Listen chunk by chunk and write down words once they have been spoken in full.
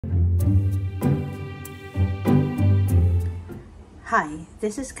Hi,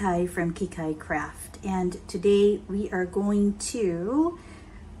 this is Kai from Kikai Craft, and today we are going to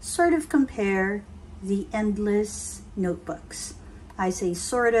sort of compare the endless notebooks. I say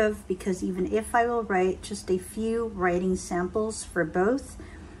sort of because even if I will write just a few writing samples for both,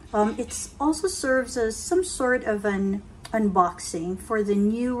 it also serves as some sort of an unboxing for the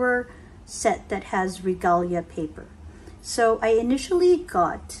newer set that has Regalia paper. So I initially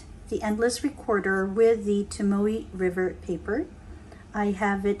got the Endless Recorder with the Tomoe River paper. I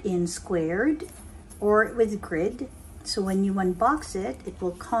have it in squared or with grid. So when you unbox it, it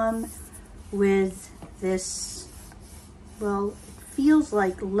will come with this, well, it feels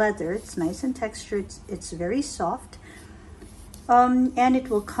like leather. It's nice and textured. It's very soft. And it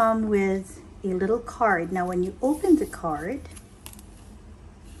will come with a little card. Now, when you open the card,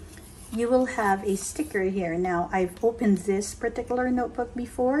 you will have a sticker here. Now, I've opened this particular notebook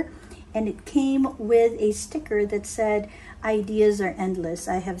before, and it came with a sticker that said, "Ideas are endless."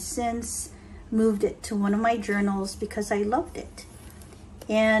 I have since moved it to one of my journals because I loved it.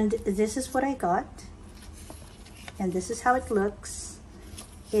 And this is what I got. And this is how it looks.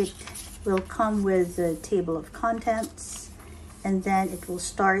 It will come with the table of contents, and then it will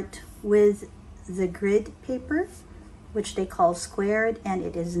start with the grid paper, which they call squared, and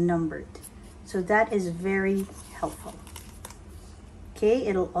it is numbered. So that is very helpful. Okay,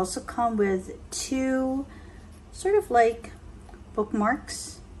 it'll also come with two sort of like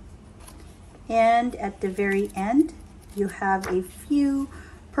bookmarks. And at the very end, you have a few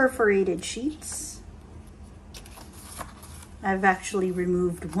perforated sheets. I've actually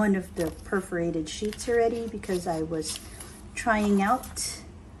removed one of the perforated sheets already because I was trying out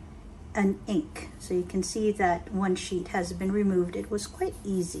an ink. So you can see that one sheet has been removed. It was quite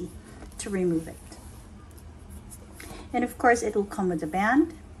easy to remove it. And of course, it will come with a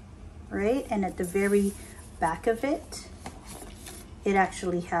band, right? And at the very back of it, it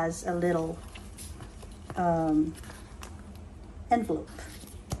actually has a little envelope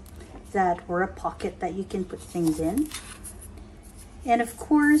or a pocket that you can put things in. And of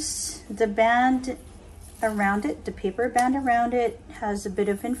course, the band around it, the paper band around it, has a bit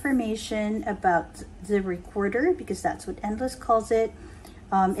of information about the recorder, because that's what Endless calls it.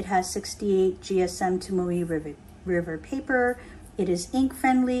 It has 68 GSM Tomoe River paper. It is ink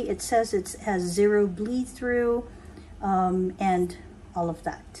friendly. It says it has 0 bleed through, and all of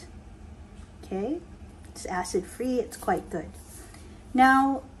that. Okay, it's acid free. It's quite good.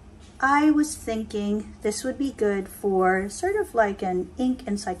 Now, I was thinking this would be good for sort of like an ink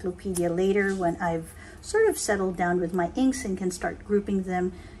encyclopedia later when I've sort of settled down with my inks and can start grouping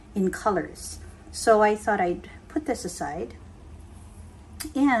them in colors. So I thought I'd put this aside.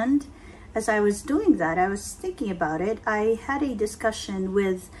 And as I was doing that, I was thinking about it. I had a discussion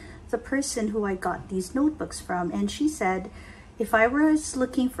with the person who I got these notebooks from, and she said if I was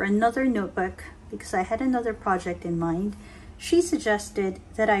looking for another notebook, because I had another project in mind, she suggested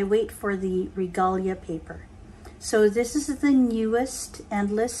that I wait for the Regalia paper. So this is the newest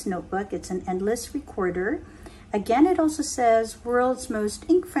Endless notebook. It's an Endless Recorder. Again, it also says world's most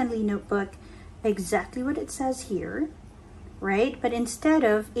ink-friendly notebook, exactly what it says here, right? But instead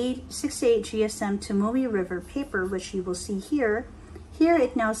of 68 GSM Tomoe River paper, which you will see here, here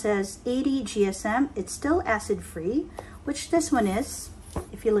it now says 80 GSM. It's still acid-free, which this one is.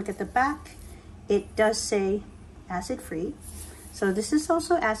 If you look at the back, it does say acid-free. So this is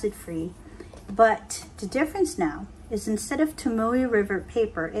also acid-free, but the difference now is instead of Tomoe River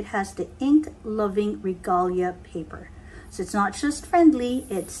paper, it has the ink-loving Regalia paper. So it's not just friendly,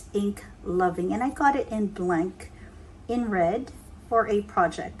 it's ink-loving. And I got it in blank, in red, for a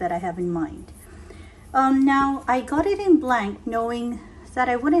project that I have in mind. Now, I got it in blank knowing that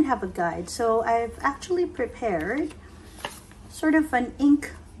I wouldn't have a guide. So I've actually prepared sort of an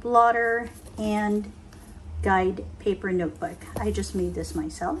ink blotter and guide paper notebook. I just made this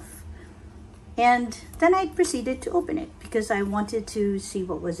myself. And then I proceeded to open it because I wanted to see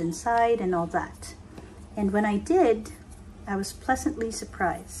what was inside and all that. And when I did, I was pleasantly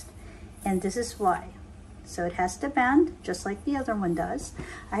surprised. And this is why. So it has the band, just like the other one does.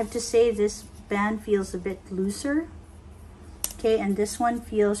 I have to say this band feels a bit looser. Okay, and this one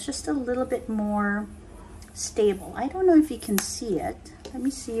feels just a little bit more stable. I don't know if you can see it. Let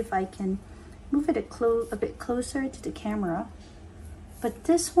me see if I can move it a bit closer to the camera. But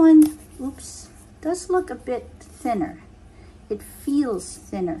this one, oops, does look a bit thinner. It feels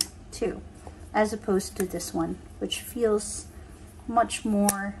thinner too, as opposed to this one, which feels much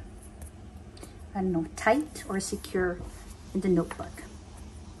more, I don't know, tight or secure in the notebook.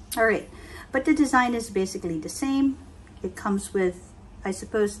 All right, but the design is basically the same. It comes with, I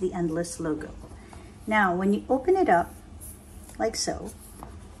suppose, the Endless logo. Now, when you open it up, like so.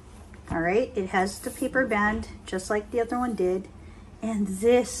 All right, it has the paper band just like the other one did. And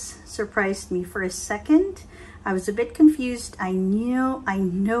this surprised me for a second. I was a bit confused. I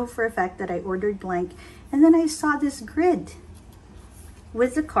know for a fact that I ordered blank. And then I saw this grid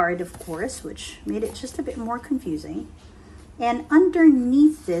with the card, of course, which made it just a bit more confusing. And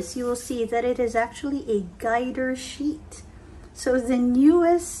underneath this, you will see that it is actually a guider sheet. So the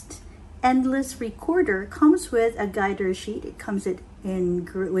newest Endless Recorder comes with a guider sheet. It comes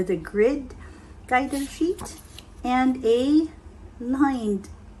with a grid guider sheet and a lined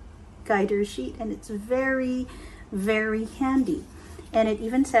guider sheet, and it's very, very handy. And it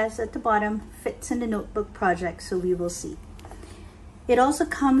even says at the bottom, fits in the notebook project, so we will see. It also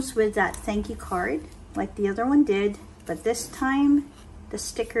comes with that thank you card like the other one did, but this time the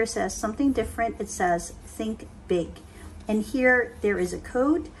sticker says something different. It says think big, and here there is a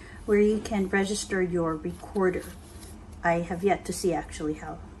code where you can register your recorder. I have yet to see actually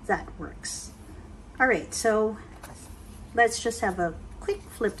how that works. All right, so let's just have a quick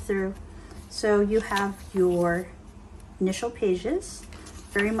flip through. So you have your initial pages,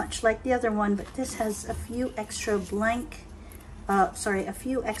 very much like the other one, but this has a few extra a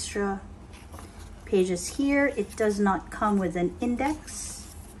few extra pages here. It does not come with an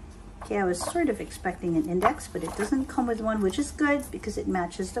index. Okay, I was sort of expecting an index, but it doesn't come with one, which is good because it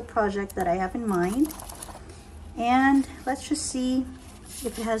matches the project that I have in mind. And let's just see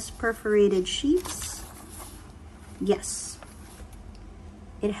if it has perforated sheets. Yes,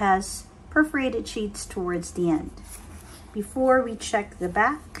 it has perforated sheets towards the end. Before we check the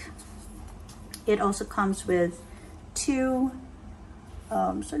back, it also comes with two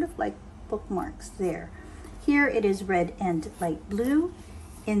sort of like bookmarks there. Here it is red and light blue.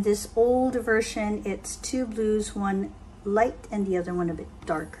 In this old version, it's two blues, one light and the other one a bit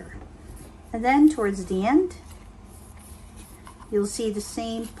darker. And then towards the end, you'll see the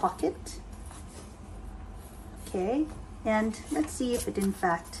same pocket. Okay, and let's see if it in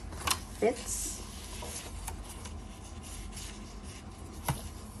fact fits.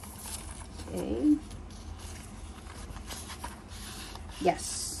 Okay.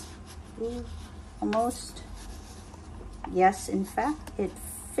 Yes. Ooh, almost. Yes, in fact, it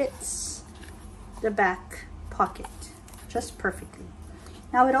fits the back pocket just perfectly.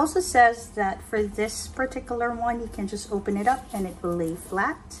 Now it also says that for this particular one, you can just open it up and it will lay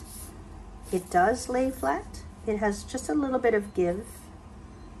flat. It does lay flat. It has just a little bit of give,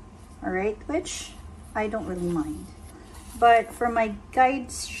 all right, which I don't really mind. But for my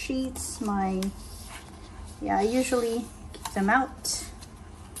guide sheets, I usually keep them out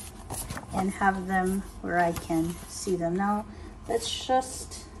and have them where I can see them. Now, let's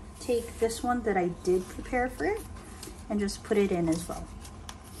just take this one that I did prepare for it and just put it in as well,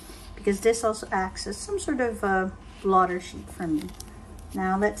 because this also acts as some sort of a blotter sheet for me.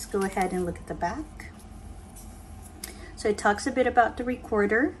 Now let's go ahead and look at the back. So it talks a bit about the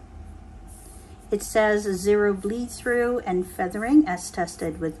recorder. It says 0 bleed through and feathering as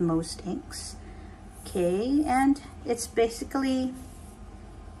tested with most inks. Okay, and it's basically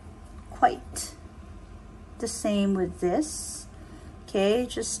quite the same with this. Okay,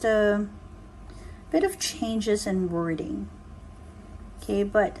 just a bit of changes in wording. Okay,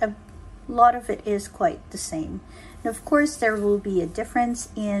 but a lot of it is quite the same. And of course, there will be a difference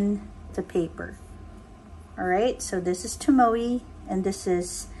in the paper. All right, so this is Tomoe and this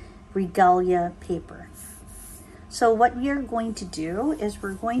is Regalia paper. So what we are going to do is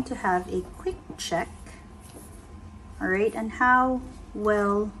we're going to have a quick check, all right, and how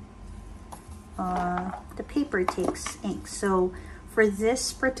well the paper takes ink. So for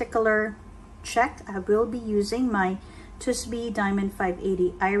this particular check, I will be using my TUSB Diamond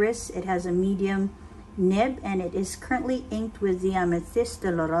 580 Iris. It has a medium nib and it is currently inked with the Amethyst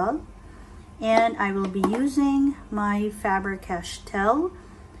de L'Oral. And I will be using my Faber-Castell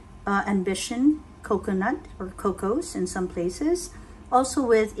Ambition Coconut or Cocos in some places, also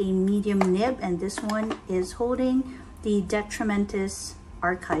with a medium nib, and this one is holding the Detrimentus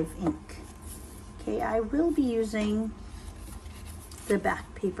Archive ink. Okay, I will be using the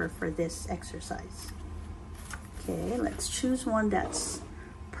back paper for this exercise. Okay, let's choose one that's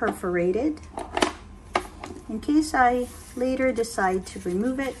perforated in case I later decide to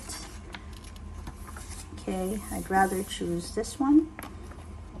remove it. Okay, I'd rather choose this one.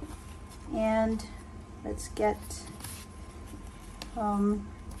 And let's get,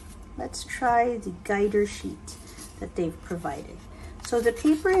 let's try the guider sheet that they've provided. So the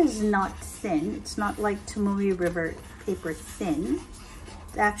paper is not thin. It's not like Tomoe River paper thin.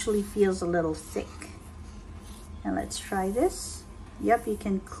 It actually feels a little thick. And let's try this. Yep, you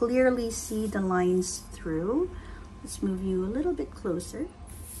can clearly see the lines through. Let's move you a little bit closer.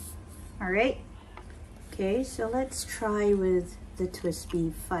 All right. Okay, so let's try with the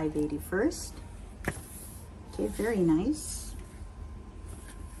Twisby 580 first. Okay, very nice.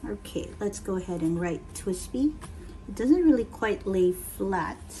 Okay, let's go ahead and write Twisby. It doesn't really quite lay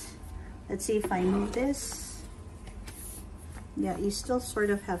flat. Let's see if I move this. Yeah, you still sort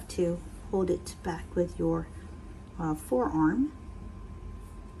of have to hold it back with your forearm.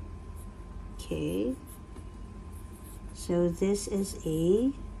 Okay, so this is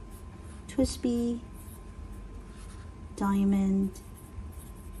a Twisby Diamond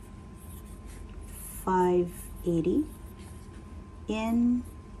 580 in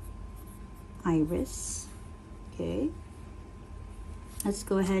Iris. Okay, let's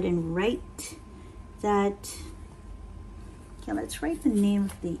go ahead and write that. Okay, let's write the name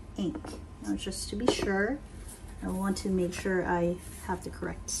of the ink. Now, just to be sure, I want to make sure I have the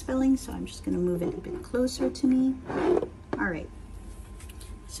correct spelling, so I'm just going to move it a bit closer to me. All right,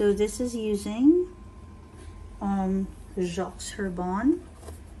 so this is using Jacques Herbon,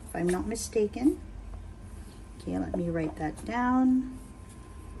 if I'm not mistaken. Okay, let me write that down.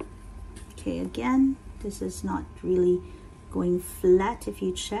 Okay, again, this is not really going flat if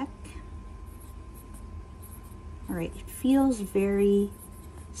you check. All right, it feels very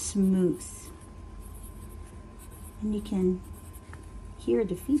smooth. And you can hear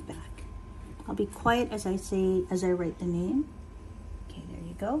the feedback. I'll be quiet as I write the name. Okay, there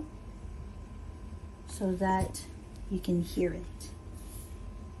you go. So that you can hear it.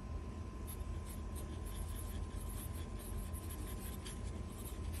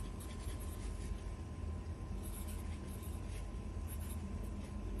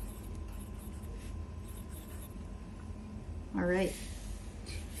 All right,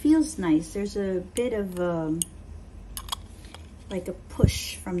 feels nice. There's a bit of like a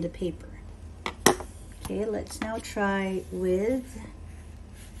push from the paper. Okay, let's now try with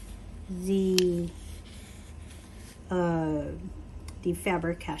the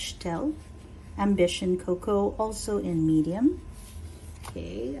Faber-Castell Ambition Cocoa, also in medium.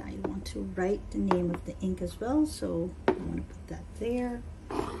 Okay, I want to write the name of the ink as well, so I'm going to put that there.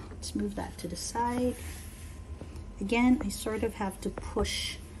 Let's move that to the side. Again, I sort of have to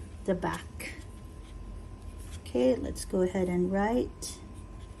push the back. Okay, let's go ahead and write.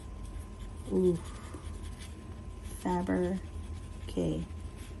 Ooh, Faber, okay,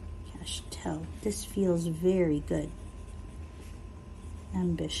 Castell. This feels very good.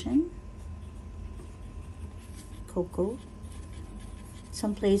 Ambition, Cocoa.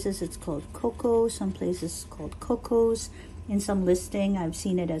 Some places it's called Cocoa, some places it's called Cocos. In some listing, I've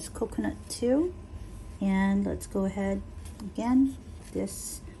seen it as coconut too. And let's go ahead again.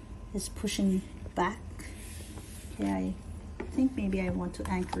 This is pushing back. Okay, I think maybe I want to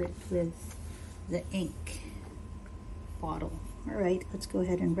anchor it with the ink bottle. All right, let's go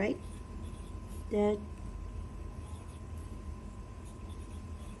ahead and write that.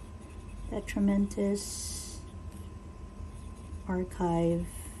 Detrimentus Archive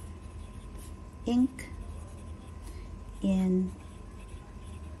ink in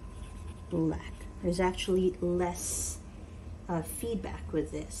black. There's actually less feedback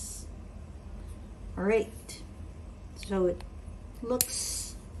with this. All right, so it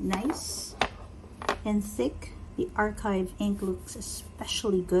looks nice and thick. The archive ink looks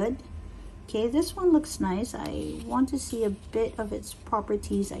especially good. Okay, this one looks nice. I want to see a bit of its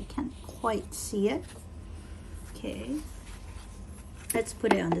properties. I can't quite see it. Okay, let's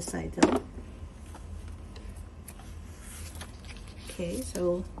put it on the side though. Okay,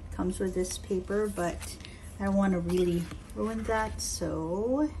 so it comes with this paper, but I don't want to really ruin that,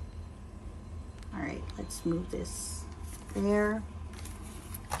 so all right, let's move this there.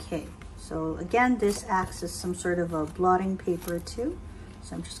 Okay, so again, this acts as some sort of a blotting paper too,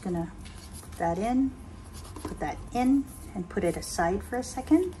 so I'm just gonna put that in, and put it aside for a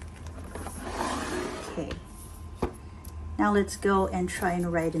second. Okay, now let's go and try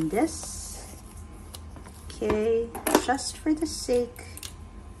and write in this. Okay, just for the sake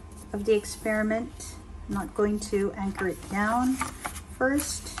of the experiment, I'm not going to anchor it down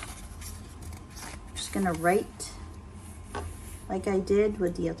first. I'm just gonna write like I did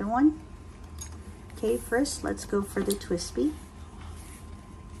with the other one. Okay, first let's go for the Twisby.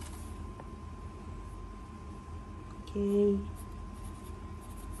 Okay,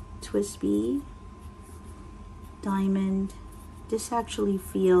 Twisby Diamond. This actually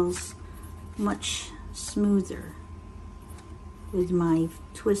feels much smoother with my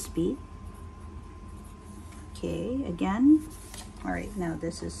Twisby. Okay, again. All right, now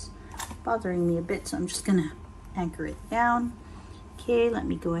this is bothering me a bit, so I'm just gonna anchor it down. Okay, let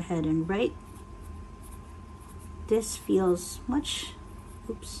me go ahead and write this feels much,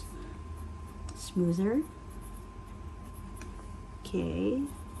 oops, smoother. Okay.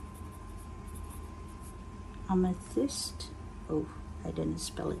 Amethyst. Oh, I didn't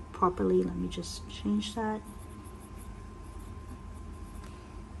spell it properly. Let me just change that.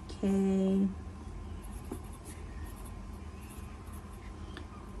 Okay.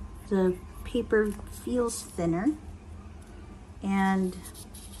 The paper feels thinner and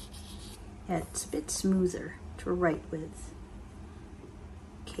it's a bit smoother to write with.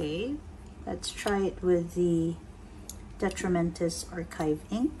 Okay, let's try it with the Detrimentus Archive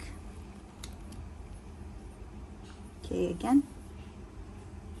ink. Okay, again.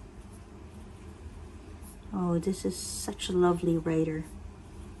 Oh, this is such a lovely writer.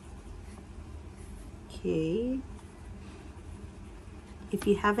 Okay. If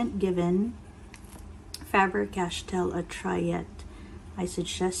you haven't given Faber-Castell a try yet, I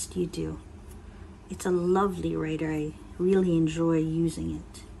suggest you do. It's a lovely writer. I really enjoy using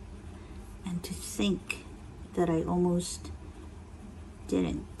it. And to think that I almost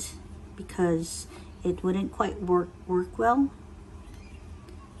didn't, because it wouldn't quite work well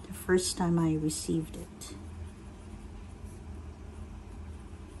the first time I received it.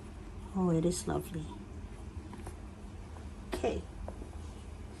 Oh, it is lovely. Okay.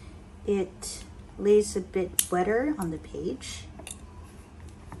 It lays a bit wetter on the page.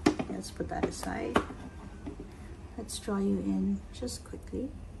 Let's put that aside. Let's draw you in just quickly.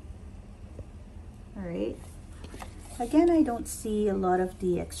 All right. Again, I don't see a lot of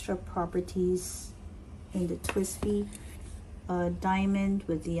the extra properties in the twisty diamond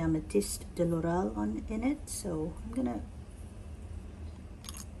with the Amethyst de Laurel in it. So I'm gonna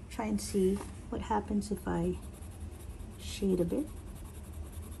try and see what happens if I shade a bit.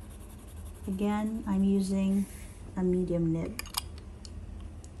 Again, I'm using a medium nib.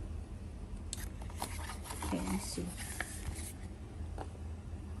 Okay, let's see.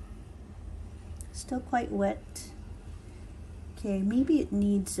 Still quite wet. Okay, maybe it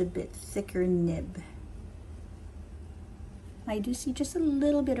needs a bit thicker nib. I do see just a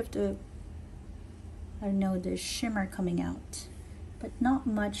little bit of the, I don't know, the shimmer coming out, but not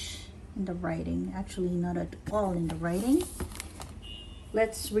much in the writing. Actually, not at all in the writing.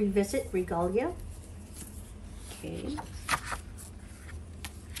 Let's revisit Regalia. Okay.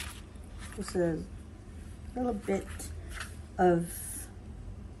 There's a little bit of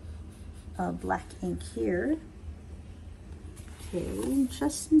black ink here. Okay,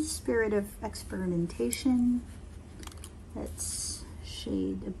 just in the spirit of experimentation, let's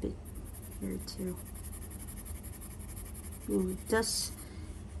shade a bit here too. Ooh, it does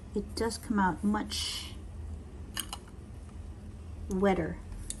come out much wetter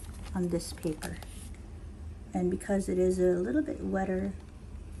on this paper, and because it is a little bit wetter,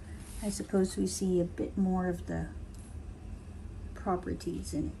 I suppose we see a bit more of the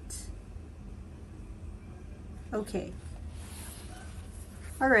properties in it. Okay.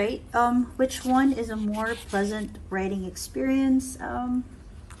 All right, which one is a more pleasant writing experience? I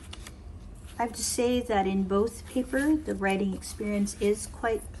have to say that in both paper, the writing experience is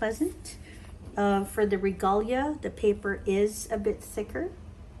quite pleasant. For the Regalia, the paper is a bit thicker.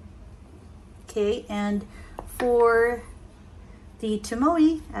 Okay, and for the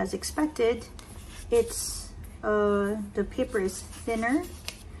Tomoe, as expected, it's the paper is thinner.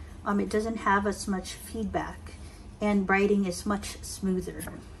 It doesn't have as much feedback, and writing is much smoother.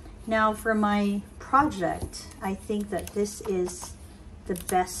 Now, for my project, I think that this is the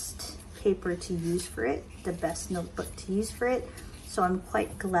best paper to use for it, the best notebook to use for it. So I'm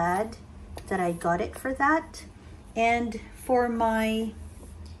quite glad that I got it for that. And for my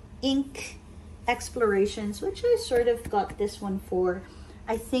ink explorations, which I sort of got this one for,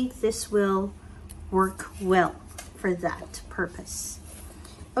 I think this will work well for that purpose.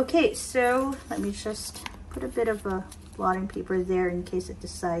 Okay, so let me just put a bit of a blotting paper there in case it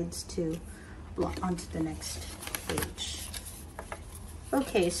decides to blot onto the next page.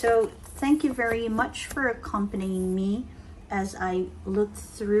 Okay, so thank you very much for accompanying me as I looked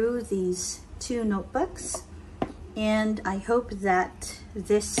through these two notebooks, and I hope that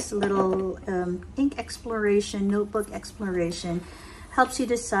this little ink exploration, notebook exploration, helps you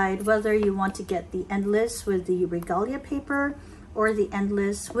decide whether you want to get the Endless with the Regalia paper or the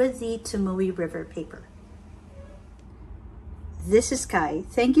Endless with the Tomoe River paper. This is Kai.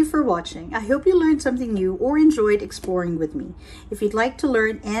 Thank you for watching. I hope you learned something new or enjoyed exploring with me. If you'd like to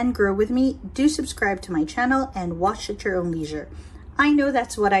learn and grow with me, do subscribe to my channel and watch at your own leisure. I know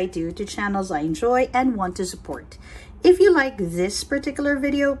that's what I do to channels I enjoy and want to support. If you like this particular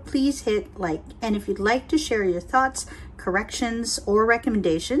video, please hit like. And if you'd like to share your thoughts, corrections or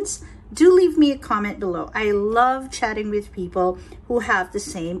recommendations, do leave me a comment below. I love chatting with people who have the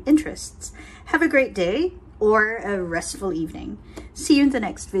same interests. Have a great day or a restful evening. See you in the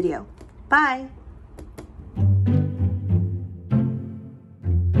next video. Bye.